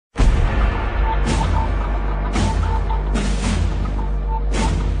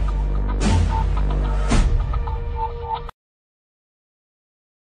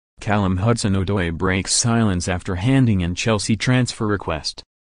Callum Hudson Odoi breaks silence after handing in Chelsea transfer request.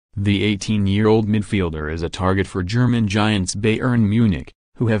 The 18-year-old midfielder is a target for German giants Bayern Munich,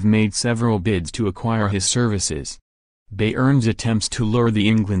 who have made several bids to acquire his services. Bayern's attempts to lure the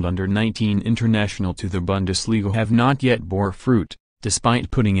England under-19 international to the Bundesliga have not yet bore fruit,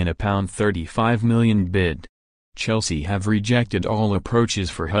 despite putting in a £35 million bid. Chelsea have rejected all approaches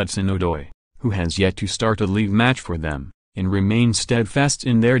for Hudson Odoi, who has yet to start a league match for them, and remain steadfast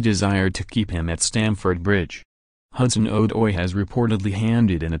in their desire to keep him at Stamford Bridge. Hudson Odoi has reportedly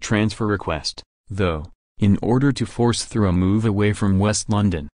handed in a transfer request, though, in order to force through a move away from West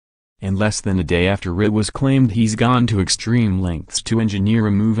London. And less than a day after it was claimed he's gone to extreme lengths to engineer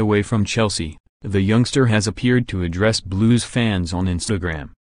a move away from Chelsea, the youngster has appeared to address Blues fans on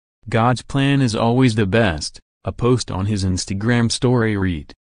Instagram. "God's plan is always the best," a post on his Instagram story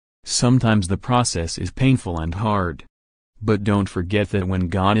read. "Sometimes the process is painful and hard. But don't forget that when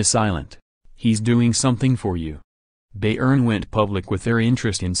God is silent, He's doing something for you." Bayern went public with their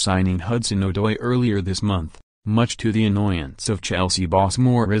interest in signing Hudson Odoi earlier this month, much to the annoyance of Chelsea boss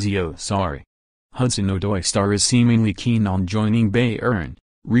Maurizio Sarri. Hudson Odoi star is seemingly keen on joining Bayern,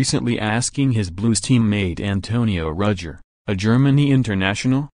 recently asking his Blues teammate Antonio Rudiger, a Germany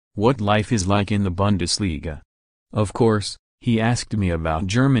international, what life is like in the Bundesliga. "Of course, he asked me about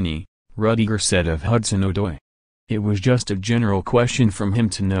Germany," Rudiger said of Hudson Odoi. "It was just a general question from him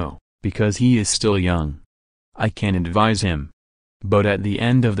to know, because he is still young. I can advise him. But at the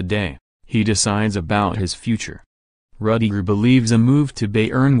end of the day, he decides about his future." Rudiger believes a move to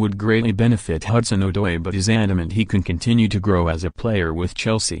Bayern would greatly benefit Hudson Odoi but is adamant he can continue to grow as a player with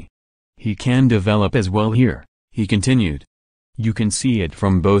Chelsea. "He can develop as well here," he continued. "You can see it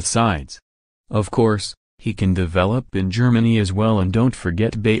from both sides. Of course, he can develop in Germany as well, and don't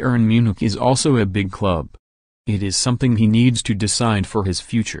forget Bayern Munich is also a big club. It is something he needs to decide for his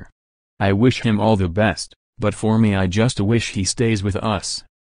future. I wish him all the best, but for me I just wish he stays with us.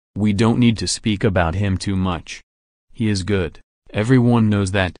 We don't need to speak about him too much. He is good, everyone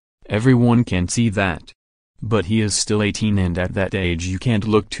knows that, everyone can see that. But he is still 18 and at that age you can't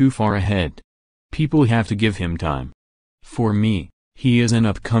look too far ahead. People have to give him time. For me, he is an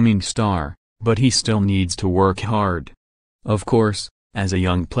upcoming star, but he still needs to work hard. Of course, as a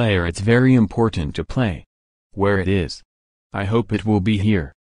young player it's very important to play where it is. I hope it will be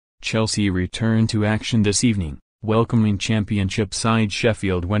here." Chelsea return to action this evening, welcoming Championship side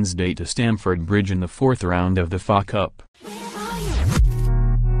Sheffield Wednesday to Stamford Bridge in the fourth round of the FA Cup.